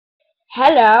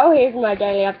Hello, here's my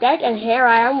daily update, and here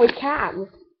I am with Cam.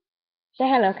 Say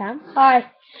hello, Cam.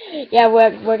 Hi. Yeah,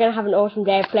 we're gonna have an awesome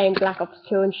day of playing Black Ops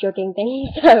 2 and shooting things.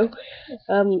 So,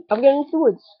 I'm going into the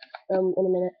woods in a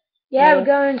minute. Yeah, we're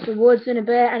going to the woods in a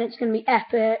bit, and it's gonna be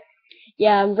epic.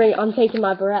 Yeah, I'm taking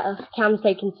my Beretta. Cam's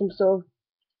taking some sort of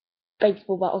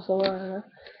baseball bat or something. I don't know.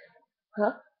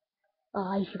 Huh? Oh,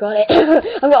 I forgot it.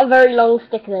 I've got a very long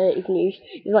stick that you can use.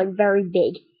 It's like very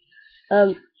big.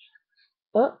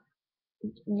 What?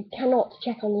 You cannot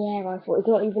check on the air rifle. It's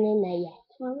not even in there yet.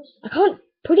 I can't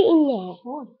put it in there.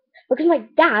 Why? Because my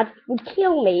dad would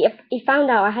kill me if he found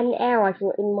out I had an air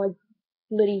rifle in my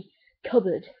bloody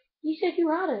cupboard. You said you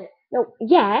had it. No,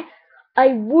 yeah, I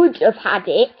would have had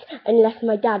it unless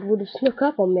my dad would have snuck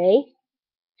up on me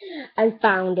and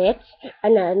found it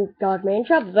and then got me in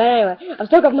trouble. But anyway, I've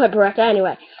still got my Beretta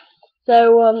anyway.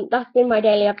 So that's been my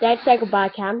daily update. Say goodbye,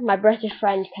 Cam. My British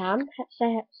friend Cam.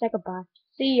 Say goodbye.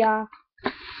 See ya.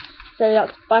 So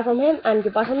that's bye from him and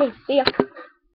goodbye from me. See ya.